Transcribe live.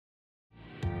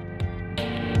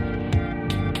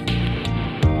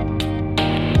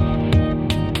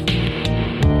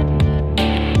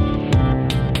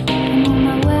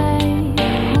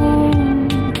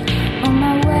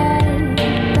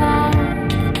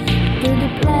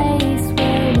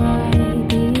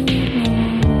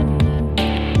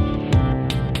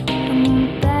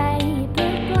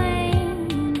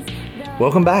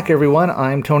Welcome back, everyone.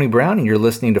 I'm Tony Brown, and you're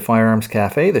listening to Firearms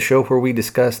Cafe, the show where we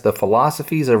discuss the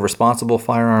philosophies of responsible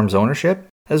firearms ownership,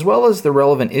 as well as the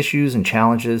relevant issues and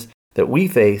challenges that we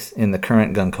face in the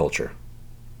current gun culture.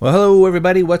 Well, hello,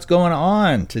 everybody. What's going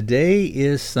on? Today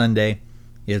is Sunday.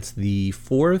 It's the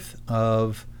 4th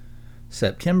of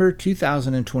September,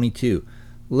 2022.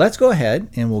 Let's go ahead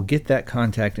and we'll get that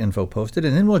contact info posted,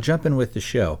 and then we'll jump in with the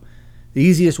show. The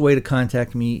easiest way to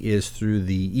contact me is through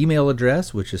the email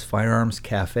address, which is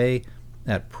firearmscafe@protonmail,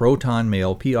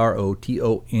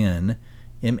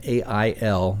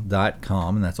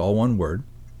 PROTONMAIL.com, and that's all one word.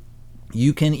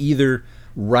 You can either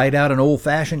write out an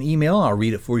old-fashioned email, I'll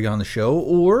read it for you on the show,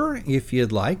 or if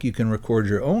you'd like, you can record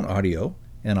your own audio,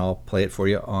 and I'll play it for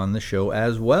you on the show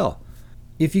as well.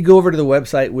 If you go over to the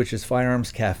website, which is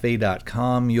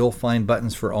firearmscafe.com, you'll find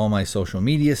buttons for all my social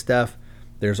media stuff.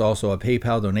 There's also a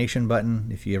PayPal donation button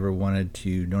if you ever wanted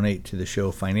to donate to the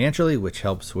show financially, which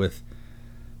helps with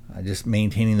just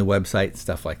maintaining the website,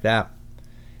 stuff like that.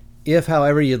 If,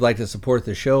 however, you'd like to support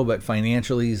the show, but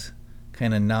financially's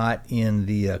kind of not in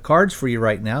the cards for you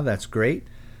right now, that's great.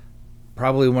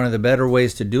 Probably one of the better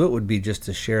ways to do it would be just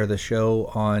to share the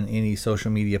show on any social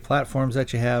media platforms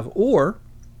that you have, or,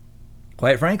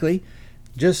 quite frankly,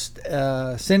 just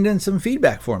send in some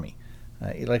feedback for me.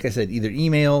 Like I said, either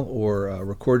email or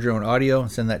record your own audio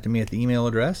and send that to me at the email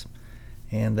address.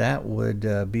 And that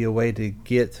would be a way to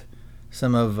get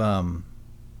some of,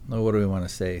 what do we want to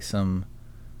say, some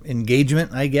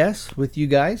engagement, I guess, with you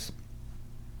guys.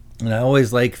 And I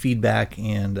always like feedback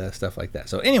and stuff like that.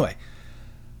 So anyway,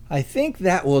 I think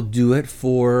that will do it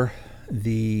for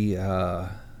the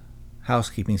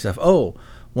housekeeping stuff. Oh,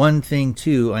 one thing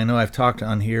too, I know I've talked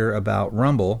on here about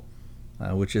Rumble,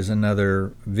 which is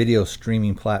another video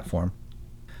streaming platform.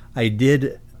 I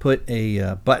did put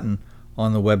a button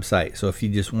on the website, so if you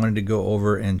just wanted to go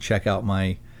over and check out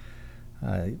my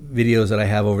videos that I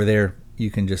have over there, you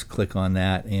can just click on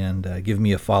that and give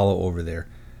me a follow over there.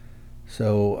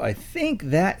 So I think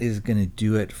that is going to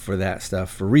do it for that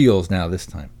stuff for reals now this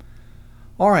time.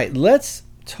 All right, let's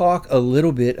talk a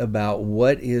little bit about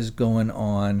what is going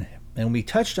on, and we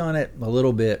touched on it a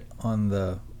little bit on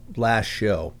the last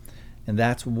show. And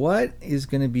that's what is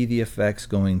going to be the effects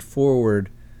going forward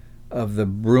of the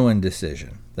Bruen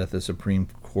decision that the Supreme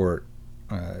Court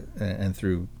and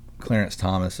through Clarence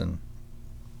Thomas and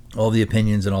all the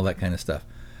opinions and all that kind of stuff.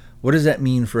 What does that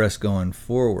mean for us going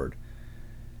forward?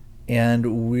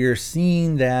 And we're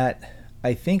seeing that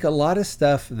I think a lot of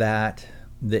stuff that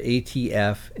the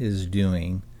ATF is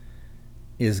doing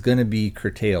is going to be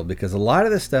curtailed, because a lot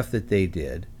of the stuff that they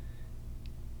did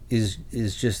is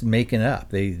just making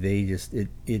up.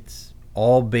 It's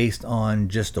all based on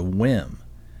just a whim,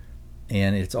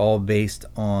 and it's all based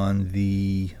on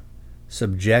the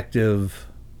subjective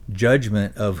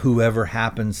judgment of whoever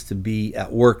happens to be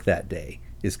at work that day,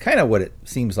 is kind of what it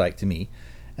seems like to me.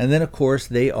 And then of course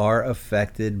they are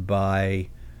affected by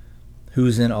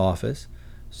who's in office.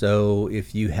 So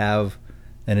if you have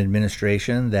an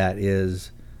administration that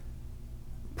is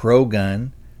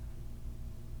pro-gun,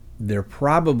 they're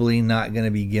probably not going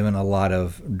to be given a lot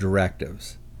of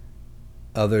directives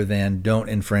other than don't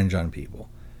infringe on people.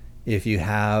 If you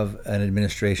have an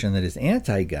administration that is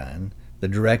anti-gun, the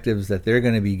directives that they're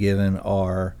going to be given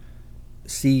are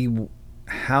see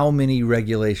how many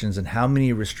regulations and how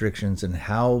many restrictions and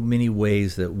how many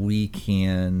ways that we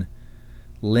can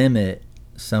limit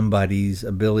somebody's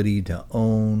ability to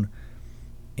own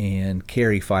and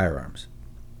carry firearms.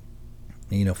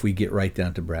 You know, if we get right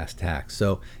down to brass tacks.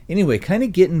 So anyway, kind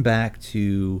of getting back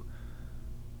to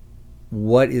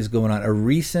what is going on. A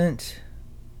recent,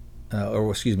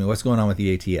 what's going on with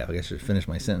the ATF. I guess I should finish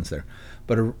my sentence there.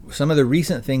 But some of the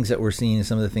recent things that we're seeing,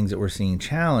 some of the things that we're seeing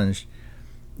challenged,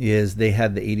 is they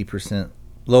had the 80%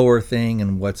 lower thing,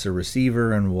 and what's a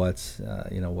receiver and what's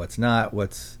not,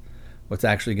 what's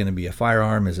actually going to be a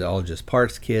firearm. Is it all just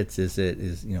parts kits? Is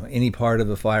any part of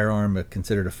a firearm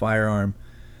considered a firearm?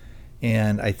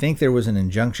 And I think there was an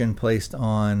injunction placed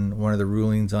on one of the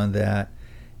rulings on that.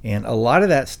 And a lot of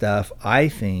that stuff, I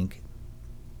think,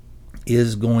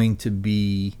 is going to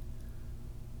be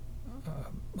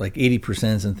like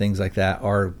 80% and things like that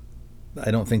I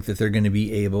don't think that they're going to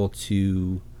be able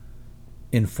to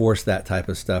enforce that type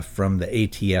of stuff from the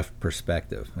ATF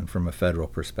perspective and from a federal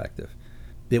perspective.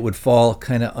 It would fall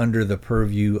kind of under the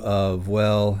purview of,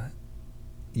 well,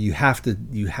 you have to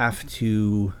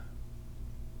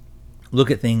look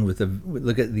at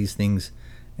these things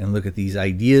and look at these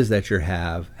ideas that you're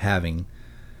having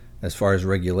as far as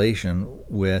regulation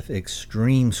with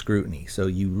extreme scrutiny. So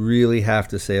you really have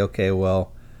to say, okay,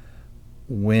 well,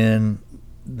 when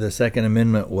the Second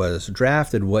Amendment was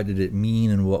drafted, what did it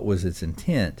mean and what was its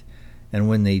intent? And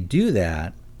when they do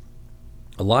that,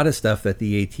 a lot of stuff that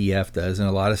the ATF does and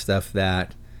a lot of stuff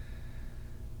that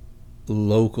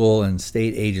local and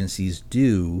state agencies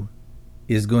do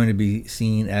is going to be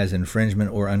seen as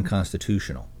infringement or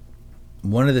unconstitutional.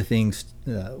 One of the things,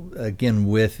 again,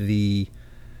 with the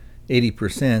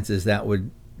 80% is that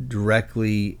would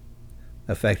directly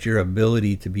affect your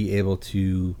ability to be able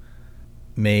to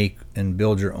make and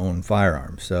build your own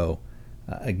firearm. So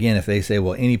again, if they say,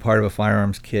 well, any part of a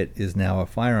firearms kit is now a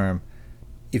firearm,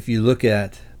 if you look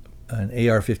at an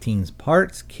AR-15's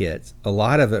parts kits, a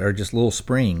lot of it are just little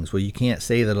springs. Well, you can't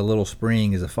say that a little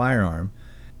spring is a firearm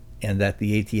and that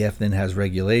the ATF then has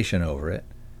regulation over it.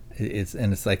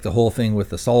 It's like the whole thing with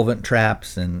the solvent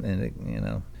traps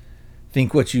and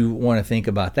think what you want to think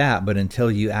about that, but until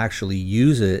you actually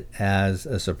use it as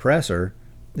a suppressor,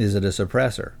 is it a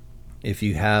suppressor? If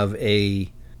you have a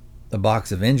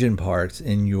box of engine parts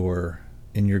in your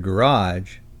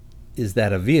garage, is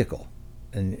that a vehicle?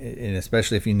 And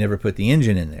especially if you never put the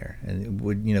engine in there, and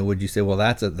would you say, well,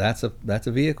 that's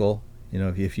a vehicle?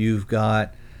 If you've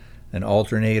got an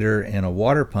alternator and a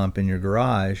water pump in your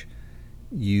garage,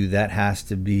 you have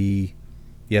to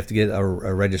get a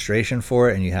registration for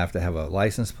it, and you have to have a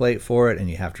license plate for it, and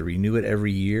you have to renew it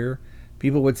every year.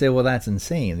 People would say, well, that's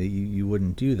insane, that you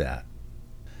wouldn't do that.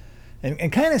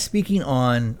 And kind of speaking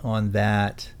on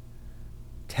that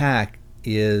tack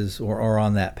or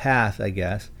on that path, I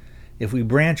guess, if we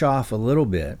branch off a little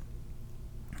bit,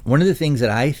 one of the things that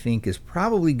I think is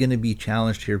probably going to be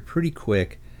challenged here pretty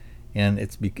quick, and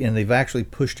they've actually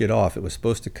pushed it off. It was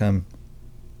supposed to come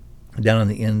down on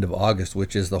the end of August,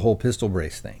 which is the whole pistol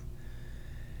brace thing.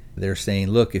 They're saying,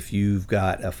 look, if you've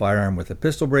got a firearm with a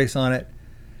pistol brace on it,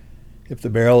 if the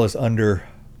barrel is under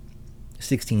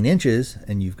 16 inches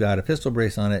and you've got a pistol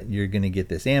brace on it, you're going to get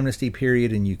this amnesty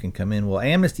period and you can come in. Well,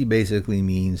 amnesty basically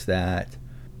means that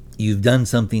you've done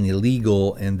something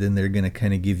illegal and then they're going to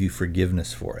kind of give you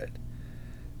forgiveness for it.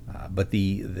 But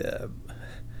the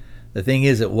thing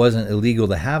is, it wasn't illegal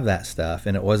to have that stuff,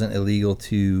 and it wasn't illegal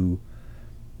to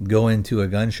go into a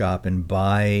gun shop and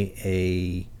buy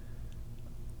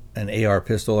an AR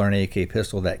pistol or an AK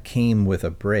pistol that came with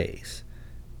a brace.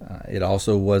 It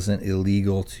also wasn't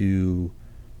illegal to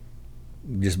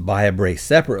just buy a brace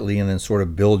separately and then sort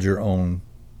of build your own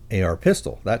AR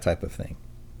pistol, that type of thing.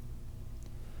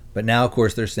 But now, of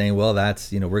course, they're saying, well,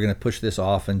 that's, we're going to push this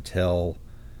off until,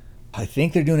 I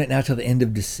think they're doing it now till the end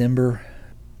of December,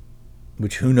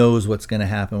 which who knows what's going to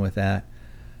happen with that.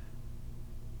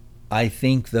 I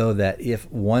think, though, that if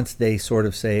once they sort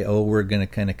of say, oh, we're going to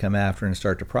kind of come after and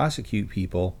start to prosecute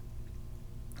people,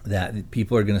 that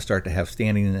people are going to start to have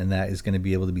standing, and that is going to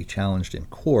be able to be challenged in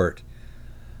court.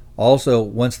 Also,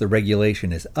 once the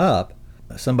regulation is up,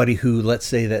 somebody who, let's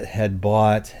say, that had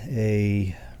bought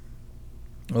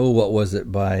what was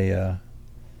it by,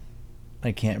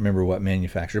 I can't remember what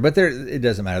manufacturer, but it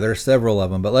doesn't matter. There are several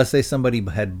of them, but let's say somebody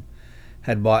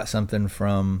had bought something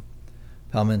from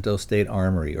Palmetto State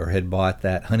Armory, or had bought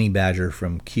that Honey Badger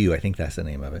from Q, I think that's the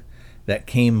name of it, that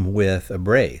came with a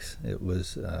brace. It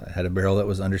was had a barrel that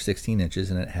was under 16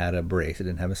 inches, and it had a brace. It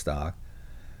didn't have a stock.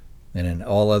 And in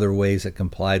all other ways, it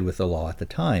complied with the law at the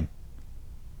time.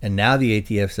 And now the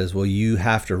ATF says, well, you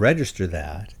have to register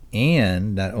that.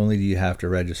 And not only do you have to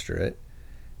register it,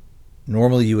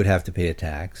 normally you would have to pay a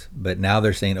tax, but now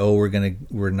they're saying, oh,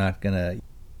 we're not gonna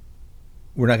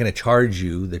charge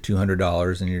you the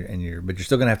 $200 but you're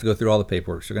still gonna have to go through all the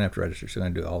paperwork. You're gonna have to register. You're still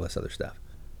gonna do all this other stuff,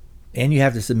 and you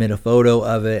have to submit a photo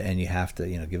of it, and you have to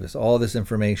give us all this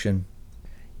information.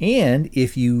 And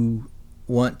if you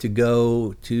want to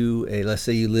go to let's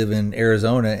say you live in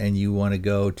Arizona and you want to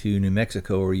go to New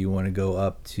Mexico, or you want to go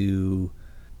up to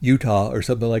Utah or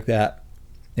something like that,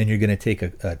 and you're going to take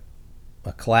a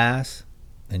class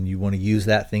and you want to use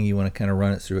that thing, you want to kind of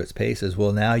run it through its paces,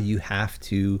 well, now you have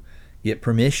to get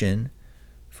permission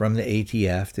from the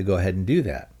ATF to go ahead and do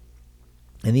that.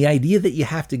 And the idea that you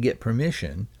have to get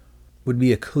permission would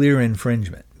be a clear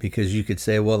infringement, because you could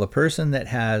say, well, the person that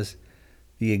has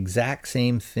the exact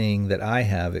same thing that I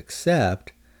have,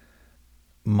 except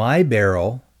my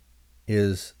barrel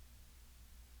is,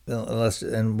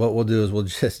 and what we'll do is we'll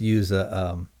just use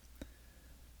a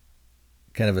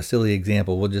kind of a silly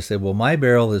example. We'll just say, well, my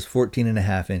barrel is 14 and a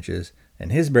half inches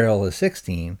and his barrel is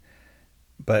 16,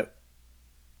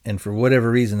 and for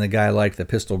whatever reason, the guy liked the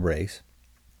pistol brace.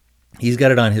 He's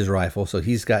got it on his rifle, so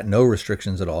he's got no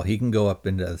restrictions at all. He can go up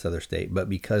into this other state. But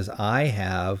because I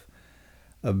have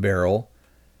a barrel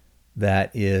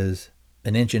that is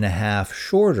 1.5 inches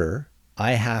shorter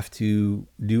I have to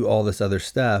do all this other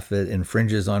stuff that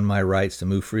infringes on my rights to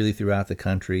move freely throughout the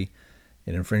country.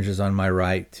 It infringes on my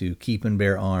right to keep and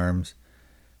bear arms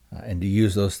and to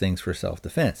use those things for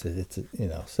self-defense.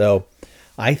 So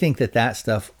I think that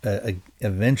stuff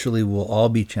eventually will all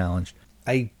be challenged.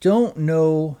 I don't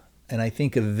know, and I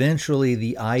think eventually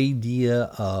the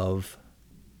idea of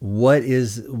what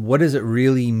does it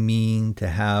really mean to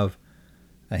have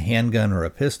a handgun or a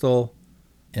pistol,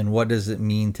 and what does it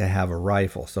mean to have a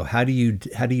rifle? So how do you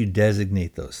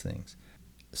designate those things?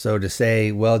 So to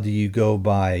say, well, do you go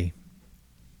by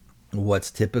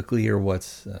what's typically or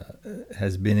what's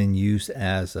has been in use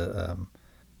as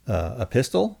a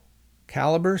pistol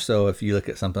caliber? So if you look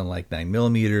at something like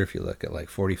 9mm, if you look at like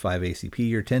 45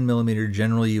 ACP or 10mm,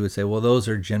 generally you would say, well, those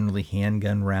are generally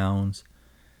handgun rounds.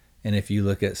 And if you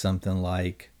look at something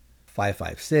like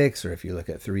 5.56, or if you look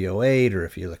at 308, or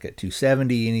if you look at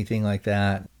 270, anything like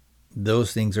that,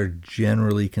 those things are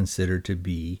generally considered to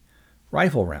be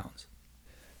rifle rounds.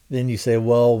 Then you say,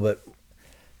 well, but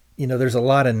there's a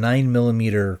lot of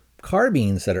 9mm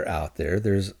carbines that are out there.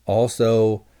 There's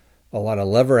also a lot of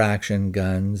lever action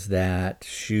guns that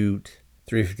shoot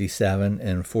 357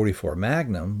 and 44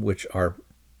 Magnum, which are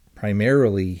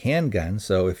primarily handguns.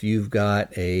 So if you've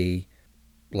got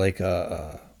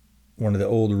one of the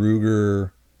old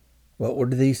Ruger, what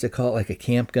do they used to call it, like a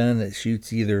camp gun that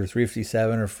shoots either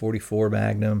 357 or 44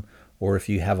 Magnum, or if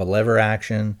you have a lever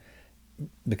action,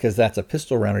 because that's a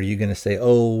pistol round, are you going to say,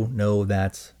 oh no,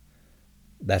 that's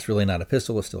really not a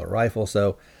pistol, it's still a rifle?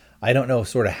 So I don't know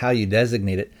sort of how you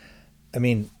designate it. I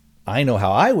mean, I know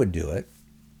how I would do it.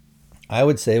 I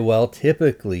would say, well,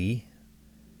 typically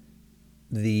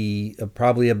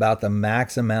probably about the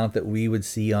max amount that we would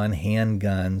see on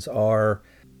handguns are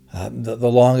the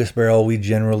longest barrel we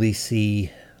generally see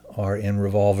are in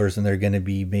revolvers, and they're going to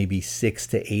be maybe 6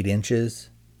 to 8 inches,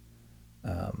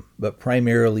 but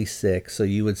primarily 6. So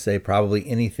you would say probably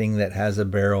anything that has a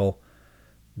barrel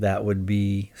that would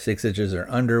be 6 inches or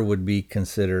under would be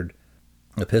considered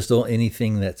a pistol.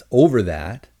 Anything that's over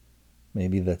that,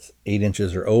 maybe that's 8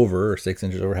 inches or over, or 6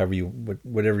 inches over,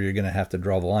 whatever you're going to have to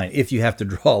draw the line. If you have to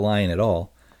draw a line at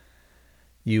all,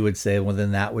 you would say, well,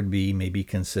 then that would be maybe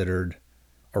considered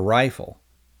a rifle.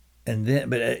 And then,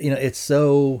 but it's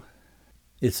so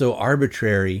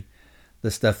arbitrary,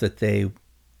 the stuff that they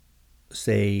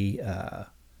say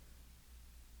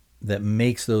that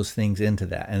makes those things into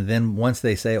that. And then once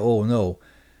they say, oh no,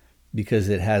 because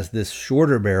it has this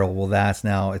shorter barrel, well, that's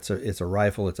now it's a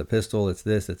rifle, it's a pistol, it's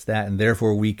this, it's that, and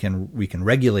therefore we can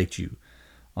regulate you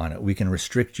on it. We can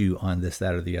restrict you on this,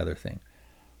 that, or the other thing.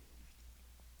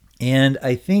 And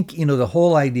I think, the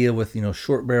whole idea with,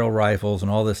 short barrel rifles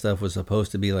and all this stuff was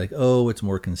supposed to be like, oh, it's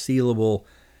more concealable.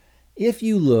 If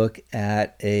you look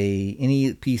at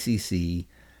any PCC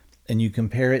and you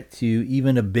compare it to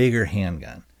even a bigger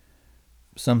handgun,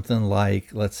 something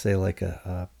like, let's say like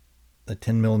a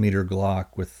 10mm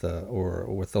Glock with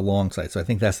the long sight. So I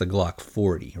think that's the Glock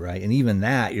 40, right? And even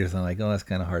that, you're thinking like, oh, that's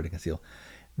kind of hard to conceal.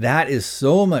 That is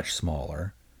so much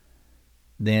smaller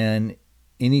than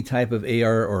any type of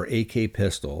AR or AK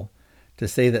pistol, to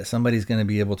say that somebody's going to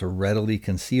be able to readily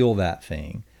conceal that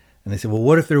thing. And they say, well,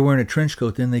 what if they're wearing a trench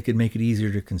coat? Then they could make it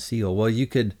easier to conceal. Well, you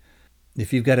could,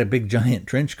 if you've got a big giant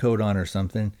trench coat on or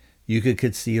something, you could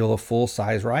conceal a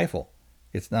full-size rifle.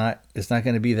 It's not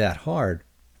going to be that hard.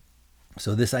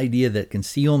 So this idea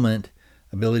that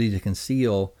ability to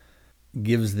conceal,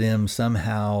 gives them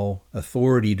somehow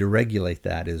authority to regulate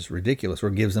that is ridiculous, or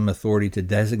gives them authority to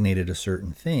designate it a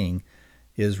certain thing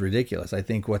is ridiculous. I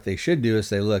think what they should do is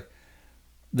say, look,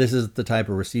 this is the type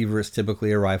of receiver. It's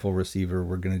typically a rifle receiver.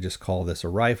 We're going to just call this a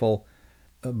rifle.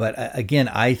 But again,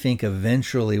 I think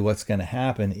eventually what's going to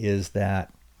happen is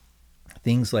that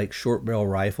things like short barrel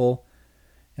rifle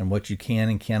and what you can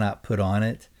and cannot put on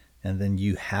it, and then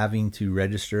you having to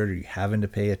register it or you having to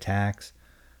pay a tax,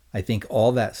 I think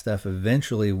all that stuff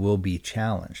eventually will be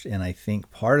challenged. And I think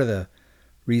part of the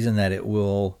reason that it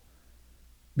will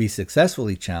be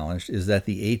successfully challenged is that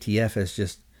the ATF has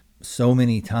just so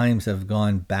many times have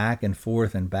gone back and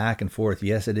forth and back and forth.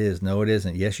 Yes, it is. No, it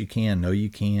isn't. Yes, you can. No, you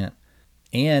can't.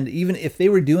 And even if they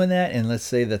were doing that, and let's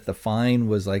say that the fine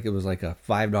was like, it was like a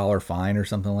 $5 fine or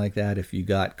something like that, if you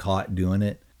got caught doing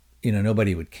it,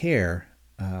 nobody would care.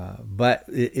 But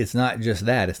it's not just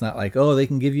that. It's not like, oh, they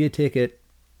can give you a ticket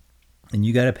and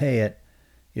you got to pay it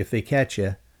if they catch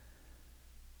you.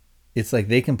 It's like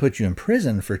they can put you in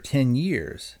prison for 10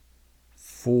 years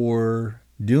for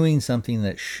doing something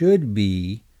that should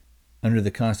be, under the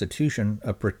Constitution,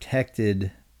 a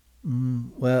protected,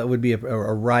 well, it would be a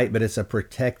right, but it's a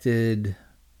protected,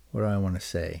 what do I want to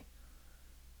say?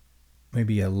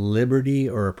 maybe a liberty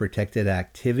or a protected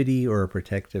activity or a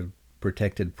protected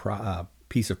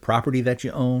piece of property that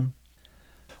you own.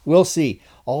 We'll see.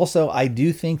 Also, I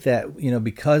do think that,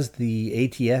 because the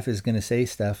ATF is going to say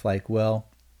stuff like, well,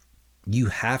 you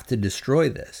have to destroy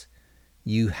this.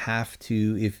 You have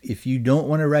to, if you don't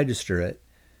want to register it,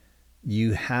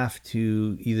 you have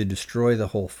to either destroy the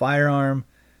whole firearm.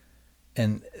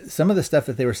 And some of the stuff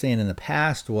that they were saying in the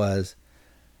past was,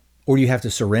 or you have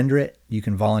to surrender it. You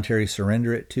can voluntarily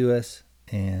surrender it to us.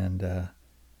 And,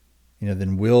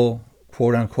 then we'll,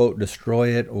 quote unquote, destroy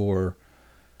it. Or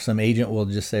some agent will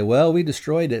just say, well, we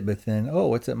destroyed it, but then,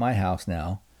 oh, it's at my house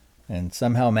now. And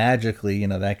somehow magically,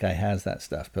 that guy has that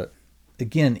stuff. But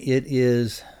again, it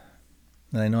is,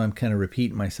 and I know I'm kind of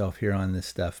repeating myself here on this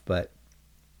stuff, but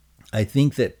I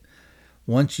think that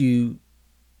once the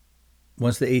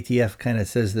ATF kind of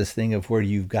says this thing of where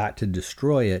you've got to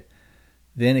destroy it,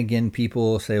 then again, people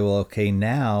will say, well, okay,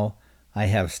 now I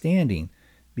have standing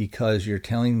because you're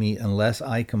telling me unless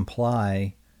I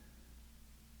comply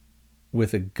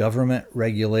with a government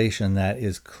regulation that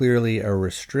is clearly a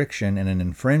restriction and an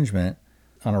infringement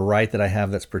on a right that I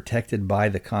have that's protected by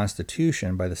the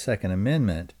Constitution, by the Second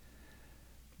Amendment,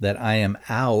 that I am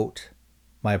out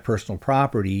my personal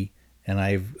property and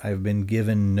I've been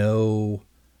given no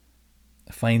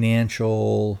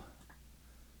financial,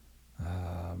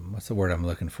 what's the word I'm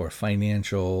looking for?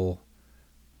 Financial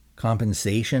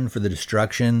compensation for the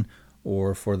destruction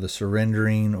or for the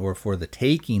surrendering or for the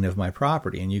taking of my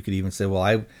property. And you could even say, well,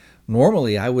 I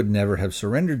would never have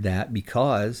surrendered that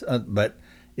because, but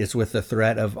it's with the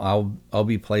threat of I'll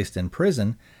be placed in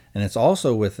prison. And it's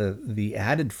also with the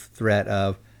added threat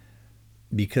of,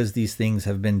 because these things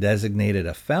have been designated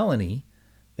a felony,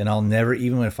 then I'll never,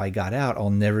 even if I got out, I'll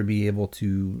never be able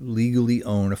to legally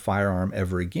own a firearm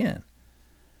ever again.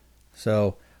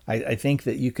 So I think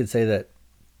that you could say that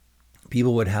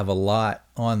people would have a lot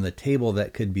on the table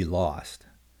that could be lost.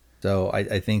 So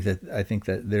I think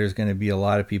that there's going to be a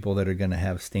lot of people that are going to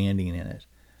have standing in it.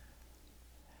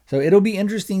 So it'll be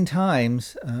interesting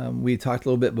times. We talked a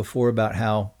little bit before about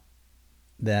how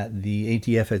that the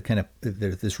ATF had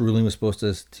this ruling was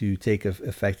supposed to take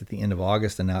effect at the end of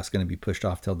August, and now it's going to be pushed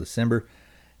off till December.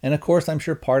 And of course, I'm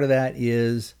sure part of that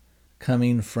is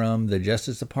coming from the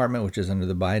Justice Department, which is under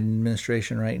the Biden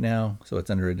administration right now. So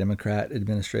it's under a Democrat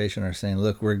administration, are saying,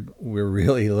 look, we're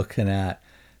really looking at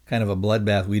kind of a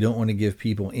bloodbath. We don't want to give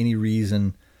people any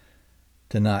reason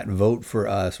to not vote for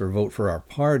us or vote for our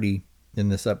party in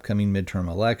this upcoming midterm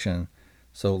election.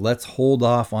 So let's hold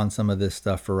off on some of this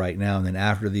stuff for right now. And then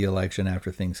after the election,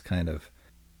 after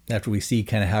we see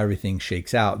kind of how everything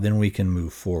shakes out, then we can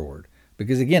move forward.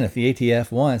 Because again, if the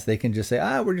ATF wants, they can just say,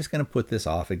 we're just going to put this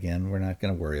off again. We're not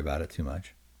going to worry about it too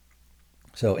much.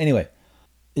 So anyway,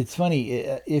 it's funny,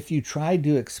 if you tried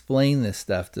to explain this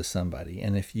stuff to somebody,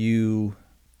 and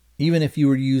even if you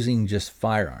were using just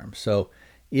firearms. So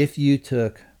if you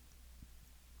took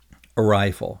a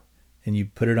rifle and you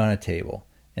put it on a table,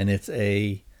 and it's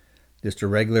just a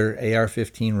regular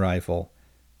AR-15 rifle,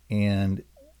 and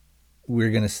we're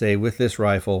going to say with this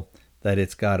rifle that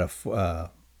it's got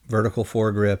a vertical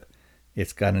foregrip,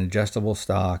 it's got an adjustable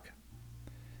stock,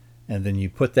 and then you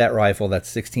put that rifle, that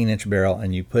 16-inch barrel,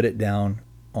 and you put it down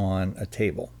on a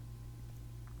table.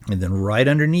 And then right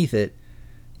underneath it,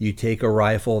 you take a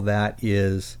rifle that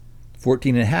is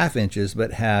 14.5 inches,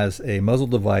 but has a muzzle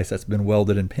device that's been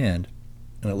welded and pinned,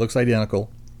 and it looks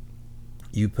identical.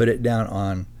 You put it down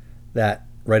on that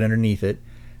right underneath it,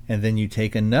 and then you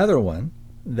take another one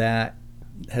that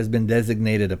has been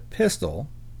designated a pistol.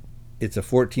 It's a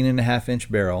 14.5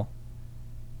 inch barrel,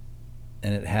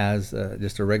 and it has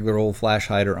just a regular old flash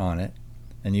hider on it,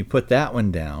 and you put that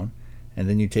one down, and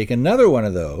then you take another one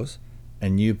of those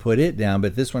and you put it down,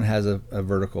 but this one has a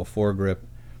vertical foregrip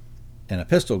and a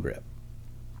pistol grip.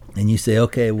 And you say,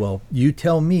 okay, well, you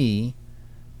tell me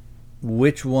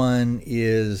which one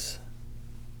is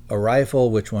a rifle,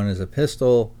 which one is a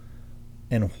pistol,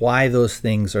 and why those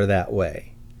things are that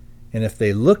way. And if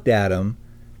they looked at them,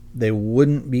 they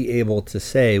wouldn't be able to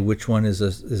say which one is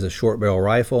a short barrel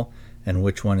rifle and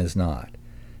which one is not.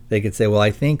 They could say, well,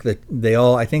 I think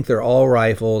they're all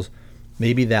rifles.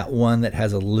 Maybe that one that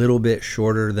has a little bit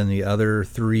shorter than the other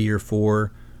 3 or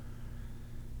 4,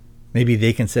 maybe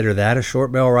they consider that a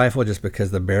short barrel rifle just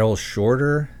because the barrel's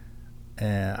shorter.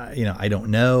 I don't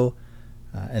know.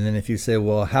 And then if you say,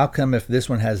 well, how come if this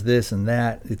one has this and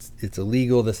that, it's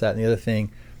illegal, this, that, and the other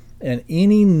thing. And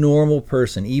any normal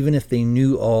person, even if they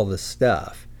knew all the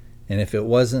stuff, and if it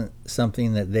wasn't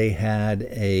something that they had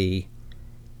a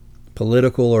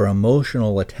political or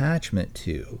emotional attachment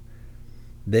to,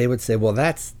 they would say, well,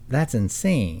 that's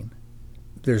insane.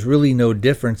 there's really no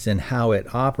difference in how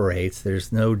it operates.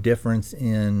 There's no difference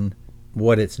in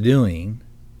what it's doing.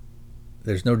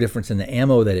 There's no difference in the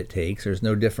ammo that it takes. There's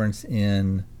no difference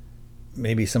in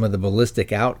maybe some of the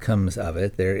ballistic outcomes of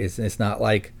it. It's not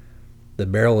like the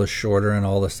barrel is shorter and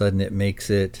all of a sudden it makes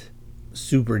it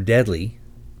super deadly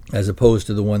as opposed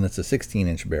to the one that's a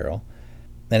 16-inch barrel.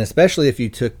 And especially if you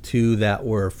took two that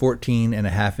were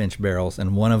 14.5-inch barrels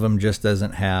and one of them just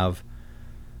doesn't have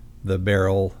the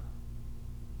barrel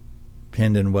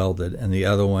pinned and welded, and the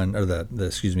other one, or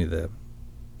the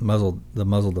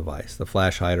muzzle device, the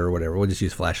flash hider or whatever. We'll just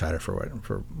use flash hider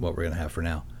for what we're going to have for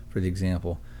now, for the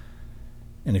example.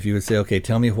 And if you would say, okay,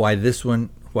 tell me why this one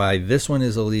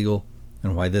is illegal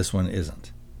and why this one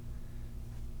isn't.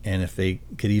 And if they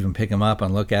could even pick them up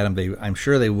and look at them, I'm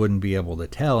sure they wouldn't be able to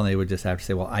tell, and they would just have to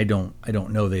say, well, I don't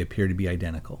know, they appear to be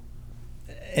identical.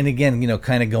 And again,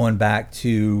 kind of going back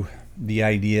to the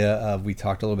idea of, we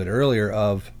talked a little bit earlier,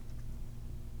 of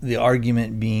the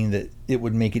argument being that it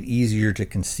would make it easier to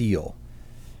conceal.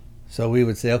 So we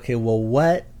would say, okay, well,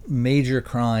 what major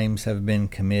crimes have been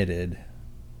committed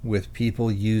with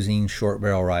people using short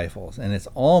barrel rifles? And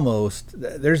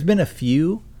there's been a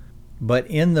few, but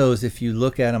in those, if you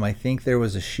look at them, I think there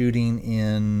was a shooting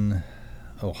in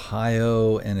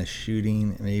Ohio and a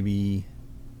shooting maybe,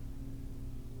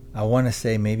 I want to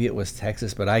say maybe it was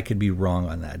Texas, but I could be wrong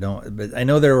on that. But I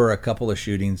know there were a couple of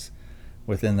shootings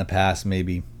within the past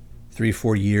maybe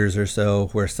 3-4 years or so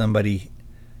where somebody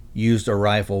used a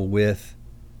rifle with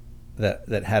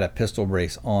that had a pistol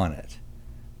brace on it.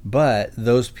 But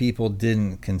those people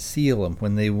didn't conceal them.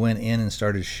 When they went in and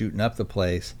started shooting up the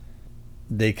place,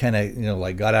 they kind of,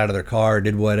 like got out of their car,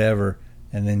 did whatever,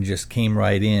 and then just came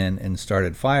right in and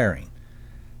started firing.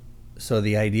 So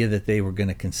the idea that they were going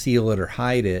to conceal it or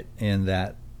hide it, and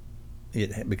that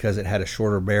because it had a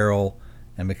shorter barrel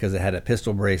and because it had a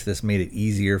pistol brace, this made it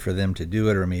easier for them to do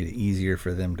it, or made it easier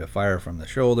for them to fire from the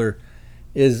shoulder,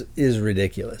 is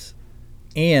ridiculous.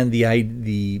 And the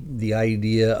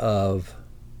idea of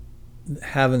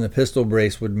having the pistol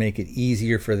brace would make it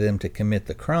easier for them to commit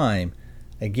the crime.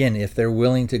 Again, if they're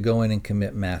willing to go in and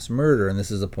commit mass murder, and this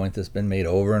is a point that's been made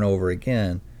over and over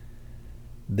again,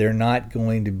 they're not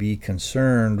going to be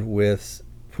concerned with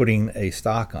putting a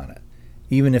stock on it,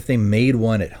 even if they made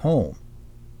one at home,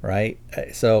 right?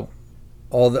 So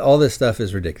all this stuff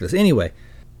is ridiculous. Anyway,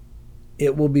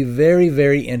 it will be very,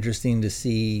 very interesting to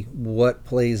see what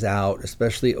plays out,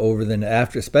 especially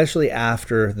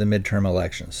after the midterm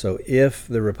elections. So if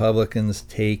the Republicans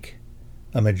take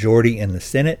a majority in the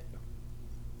Senate,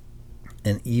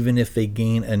 and even if they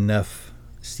gain enough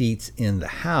seats in the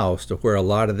House to where a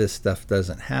lot of this stuff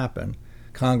doesn't happen,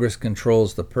 Congress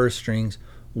controls the purse strings.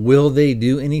 Will they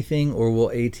do anything, or will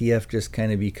ATF just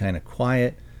be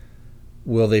quiet?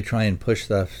 Will they try and push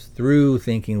stuff through,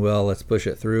 thinking, well, let's push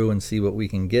it through and see what we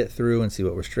can get through and see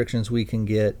what restrictions we can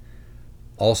get?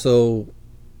 Also,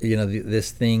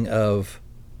 this thing of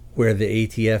where the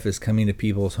ATF is coming to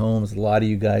people's homes. A lot of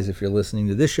you guys, if you're listening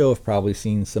to this show, have probably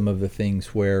seen some of the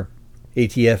things where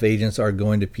ATF agents are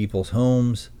going to people's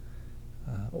homes.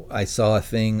 I saw a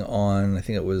thing on, I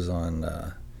think it was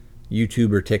on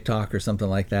YouTube or TikTok or something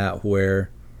like that, where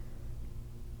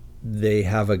they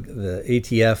have the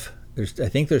ATF. I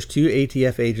think there's 2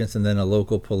 ATF agents and then a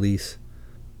local police,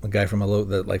 a guy from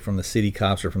from the city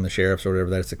cops or from the sheriffs or whatever,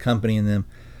 that's accompanying them.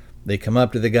 They come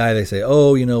up to the guy, they say,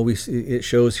 oh, it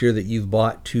shows here that you've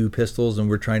bought 2 pistols, and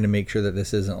we're trying to make sure that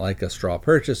this isn't like a straw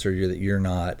purchase, or that you're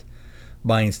not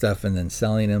buying stuff and then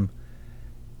selling them.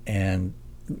 And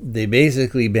they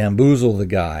basically bamboozle the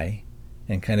guy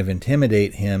and kind of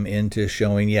intimidate him into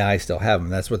showing, yeah, I still have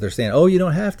them. That's what they're saying. Oh, you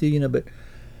don't have to, but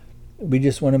we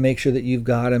just want to make sure that you've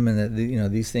got them, and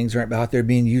that these things aren't out there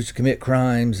being used to commit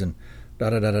crimes, and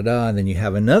da da da da da. And then you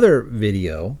have another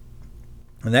video,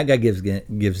 and that guy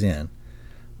gives in,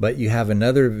 but you have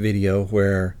another video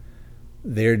where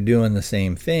they're doing the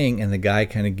same thing, and the guy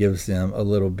kind of gives them a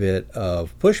little bit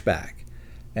of pushback.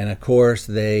 And of course,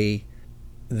 the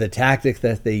tactic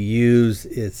that they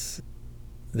use,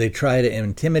 they try to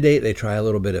intimidate, they try a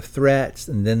little bit of threats,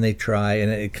 and then they try,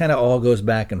 and it kind of all goes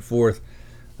back and forth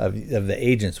of the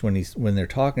agents when they're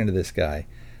talking to this guy.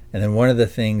 And then one of the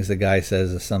things the guy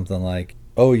says is something like,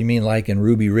 oh, you mean like in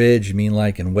Ruby Ridge? You mean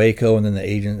like in Waco? And then the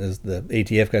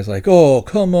ATF guy's like, oh,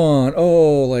 come on.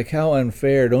 Oh, like how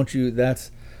unfair. Don't you,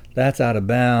 that's out of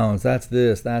bounds. That's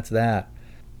this, that's that.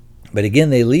 But again,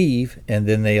 they leave, and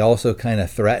then they also kind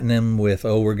of threaten him with,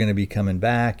 oh, we're going to be coming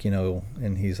back,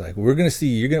 and he's like, we're going to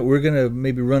see, we're going to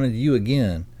maybe run into you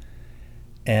again.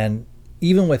 And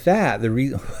even with that,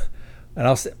 And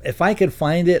if I could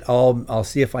find it, I'll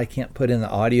see if I can't put in the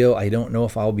audio. I don't know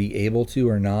if I'll be able to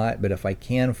or not, but if I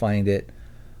can find it,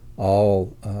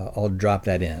 I'll drop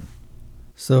that in.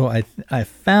 So I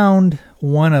found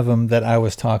one of them that I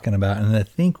was talking about, and I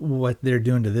think what they're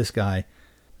doing to this guy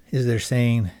is they're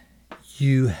saying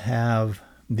you have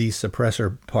these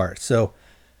suppressor parts. So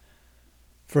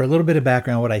for a little bit of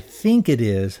background, what I think it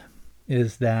is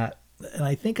that, and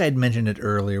I think I'd mentioned it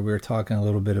earlier, we were talking a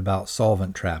little bit about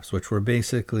solvent traps, which you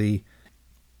basically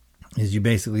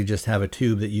just have a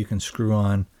tube that you can screw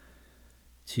on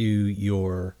to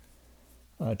your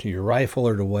rifle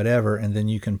or to whatever, and then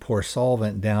you can pour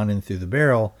solvent down in through the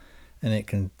barrel, and it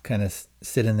can kind of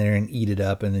sit in there and eat it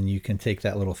up, and then you can take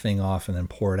that little thing off and then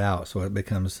pour it out. So it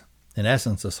becomes, in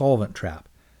essence, a solvent trap.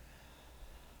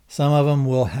 Some of them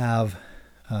will have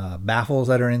baffles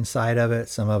that are inside of it,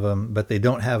 some of them, but they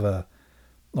don't have a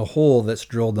hole that's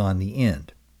drilled on the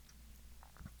end.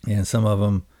 And some of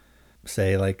them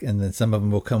say and then some of them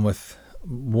will come with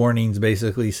warnings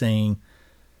basically saying,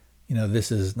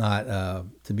 this is not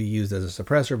to be used as a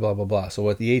suppressor, blah, blah, blah. So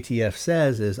what the ATF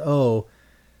says is,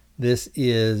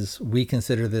 we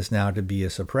consider this now to be a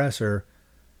suppressor,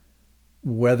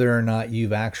 whether or not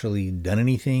you've actually done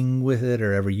anything with it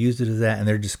or ever used it as that, and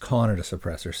they're just calling it a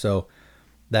suppressor. So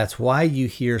that's why you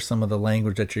hear some of the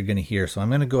language that you're going to hear. So I'm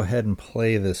going to go ahead and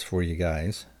play this for you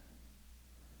guys.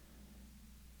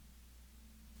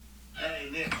 Hey,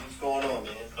 Nick, what's going on,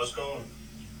 man? What's going on?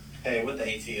 Hey, with the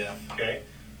ATF. Okay.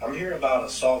 I'm hearing about a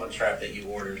solvent trap that you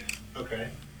ordered. Okay.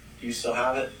 Do you still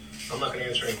have it? I'm not going to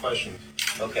answer any questions.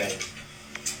 Okay.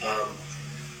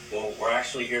 Well, we're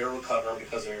actually here to recover them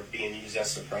because they're being used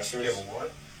as suppressors. You have a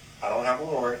warrant? I don't have a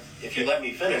warrant. If you let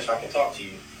me finish, I can talk to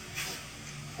you.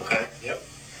 Okay? Yep.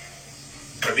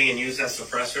 They're being used as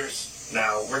suppressors.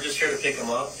 Now, we're just here to pick them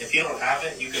up. If you don't have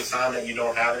it, you can sign that you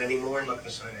don't have it anymore. I'm not going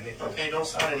to sign anything. Okay, don't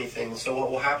sign anything. So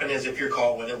what will happen is if you're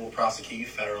caught with it, we'll prosecute you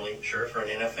federally. Sure. For an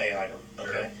NFA item.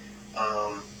 Okay?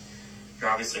 Sure. You're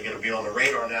obviously going to be on the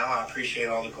radar now. I appreciate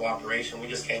all the cooperation. We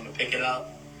just came to pick it up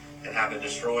and have it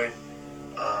destroyed.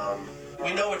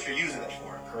 We know what you're using it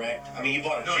for, correct? I mean, you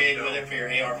bought a jig with it for your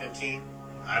AR-15?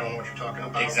 I don't know what you're talking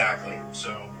about. Exactly.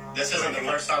 So This isn't the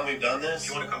first time we've done this? if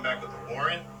you want to come back with a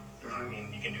warrant, I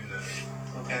mean, you can do that.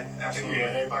 Okay, Take absolutely. your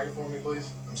hand in your pocket for me,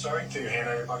 please. I'm sorry? Take your hand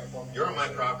out of your pocket for me. You're on my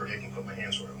property. I can put my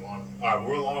hands where I want. All right,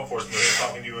 we're law enforcement. We're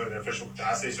talking to you in an official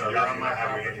capacity, so You're on you my not have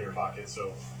your property. hand in your pocket.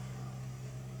 So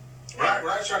Right. we're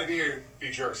not trying to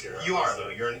be jerks here. You are, though.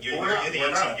 You're the We're not.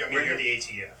 ATF. We're You're the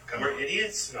ATF. Come We're on.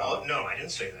 idiots? Oh, no, I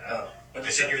didn't say that. Oh. I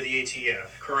said you're the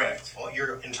ATF. Correct. All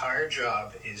your entire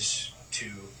job is to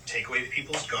take away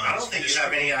people's guns. I don't think you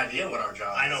have any idea what our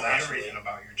job is. I know actually. everything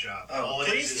about your job. Oh, All it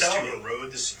please is tell to me.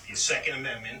 erode the Second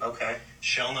Amendment. Okay.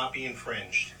 Shall not be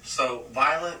infringed. So,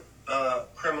 violent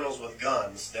criminals with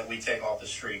guns that we take off the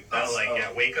street.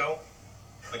 Waco,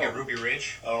 at Ruby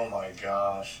Ridge. Oh my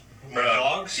gosh. My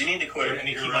dogs. You need to quit. I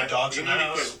need to keep my dogs You in need the to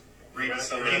house. quit reading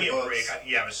so Give many me a books.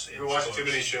 break. We're watching too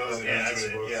many shows and Yeah, reading that's too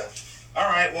many it. books. Yeah. All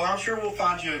right. Well, I'm sure we'll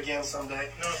find you again someday.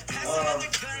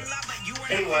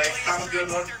 Anyway, have a good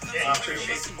one. Yeah, I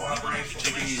appreciate the cooperation.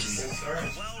 Take it easy. Yes,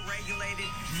 sir.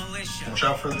 Watch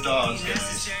out for the dogs,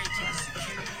 guys.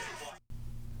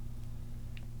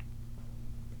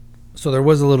 So there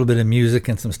was a little bit of music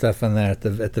and some stuff in that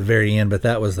at the very end, but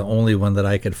that was the only one that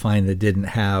I could find that didn't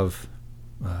have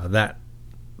that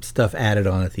stuff added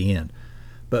on at the end.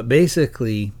 But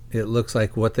basically, it looks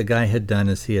like what the guy had done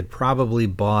is he had probably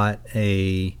bought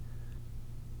a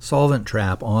solvent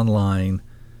trap online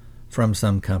from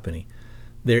some company.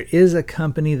 There is a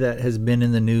company that has been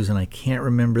in the news, and I can't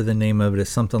remember the name of it. It's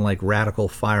something like Radical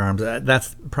Firearms.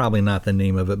 That's probably not the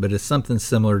name of it, but it's something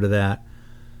similar to that,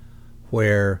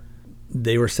 where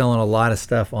they were selling a lot of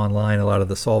stuff online, a lot of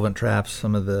the solvent traps,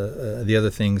 some of the other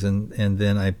things, and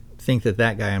then I think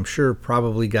that guy, I'm sure,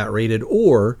 probably got raided,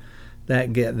 or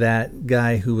that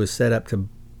guy who was set up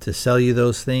to sell you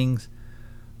those things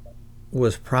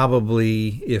was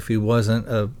probably, if he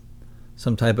wasn't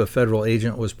some type of federal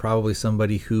agent, was probably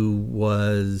somebody who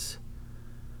was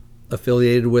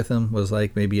affiliated with him, was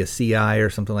like maybe a CI or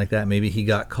something like that. Maybe he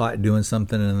got caught doing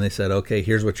something and they said, okay,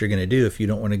 here's what you're going to do. If you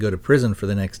don't want to go to prison for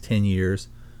the next 10 years,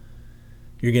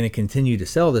 you're going to continue to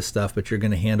sell this stuff, but you're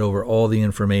going to hand over all the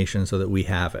information so that we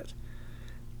have it.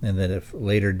 And that if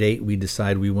later date we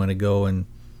decide we want to go and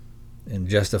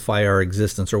justify our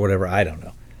existence or whatever, I don't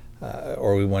know.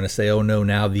 Or we want to say, oh no,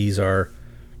 now they're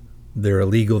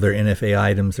illegal, they're NFA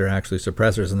items, they're actually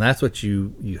suppressors. And that's what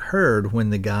you heard when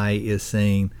the guy is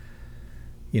saying,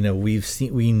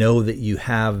 we know that you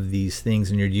have these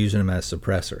things and you're using them as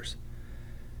suppressors.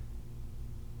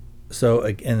 So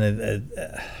again,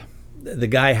 the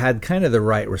guy had kind of the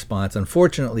right response.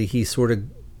 Unfortunately, he sort of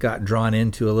got drawn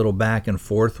into a little back and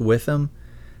forth with them.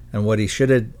 And what he should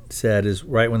have said is,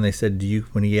 right when they said,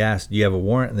 when he asked, do you have a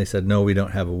warrant? And they said, no, we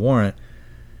don't have a warrant.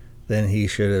 Then he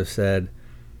should have said,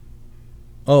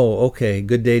 oh, okay,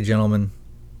 good day, gentlemen.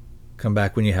 Come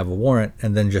back when you have a warrant,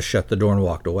 and then just shut the door and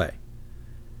walked away.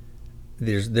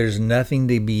 There's nothing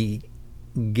to be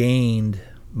gained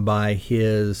by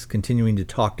his continuing to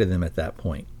talk to them at that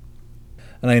point.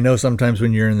 And I know sometimes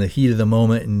when you're in the heat of the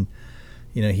moment and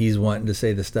he's wanting to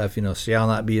say the stuff, shall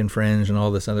not be infringed and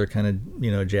all this other kind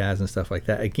of, jazz and stuff like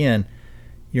that. Again,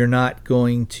 you're not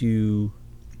going to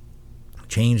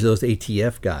change those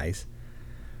ATF guys,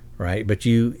 right? But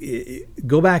you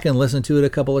go back and listen to it a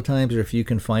couple of times, or if you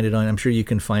can find it I'm sure you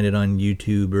can find it on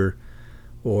YouTube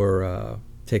or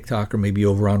TikTok, or maybe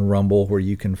over on Rumble, where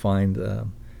you can find,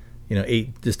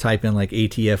 just type in like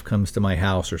ATF comes to my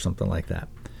house or something like that.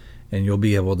 And you'll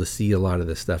be able to see a lot of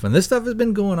this stuff. And this stuff has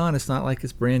been going on. It's not like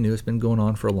it's brand new. It's been going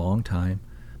on for a long time.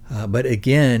 But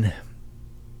again,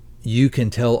 you can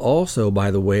tell also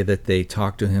by the way that they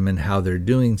talk to him and how they're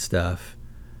doing stuff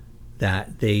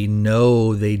that they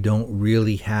know they don't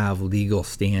really have legal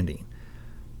standing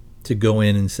to go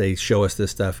in and say, show us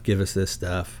this stuff, give us this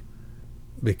stuff,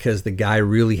 because the guy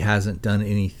really hasn't done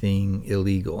anything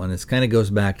illegal. And it kind of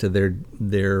goes back to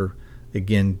their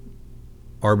again,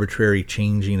 arbitrary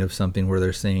changing of something where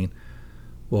they're saying,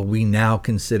 well, we now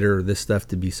consider this stuff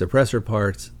to be suppressor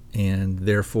parts, and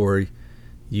therefore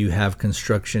you have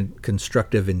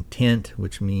constructive intent,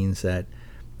 which means that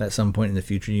at some point in the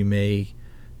future you may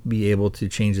be able to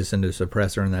change this into a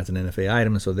suppressor, and that's an NFA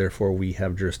item, so therefore we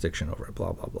have jurisdiction over it,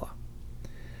 blah, blah, blah.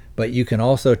 But you can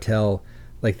also tell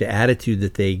like the attitude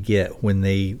that they get when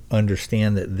they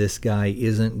understand that this guy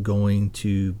isn't going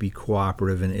to be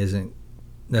cooperative and isn't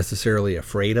necessarily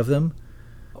afraid of them,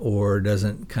 or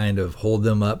doesn't kind of hold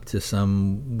them up to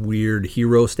some weird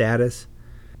hero status.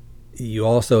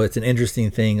 It's an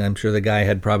interesting thing. I'm sure the guy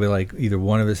had probably like either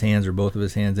one of his hands or both of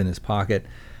his hands in his pocket,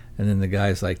 and then the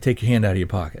guy's like, take your hand out of your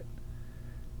pocket,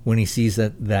 when he sees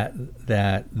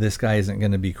that this guy isn't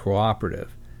going to be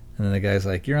cooperative. And then the guy's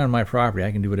like, you're on my property,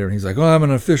 I can do whatever. And he's like, oh, I'm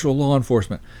an official law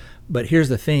enforcement. But here's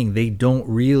the thing,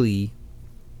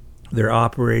 they're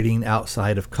operating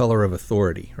outside of color of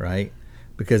authority, right?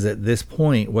 Because at this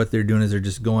point, what they're doing is they're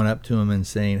just going up to him and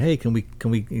saying, hey, can we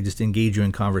just engage you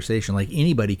in conversation like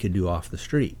anybody could do off the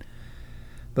street?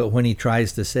 But when he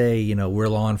tries to say, we're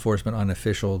law enforcement on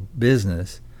official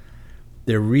business,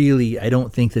 I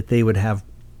don't think that they would have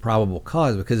probable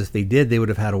cause, because if they did, they would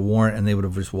have had a warrant and they would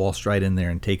have just waltzed right in there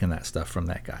and taken that stuff from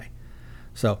that guy.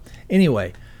 So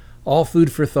anyway, all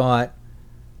food for thought.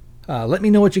 Let me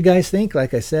know what you guys think.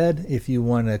 Like I said, if you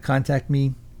want to contact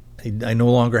me, I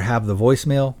no longer have the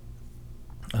voicemail.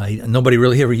 Nobody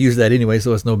really ever used that anyway,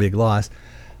 so it's no big loss.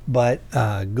 But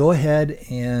go ahead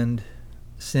and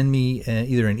send me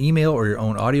either an email or your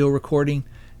own audio recording,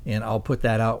 and I'll put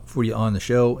that out for you on the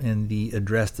show. And the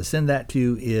address to send that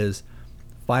to is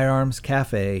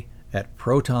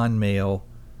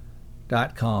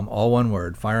firearmscafe@protonmail.com, all one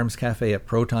word,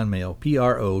 firearmscafe@protonmail,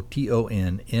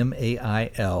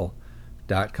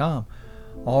 PROTONMAIL.com.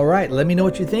 All right, let me know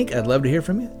what you think. I'd love to hear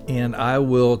from you, and I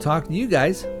will talk to you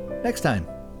guys next time.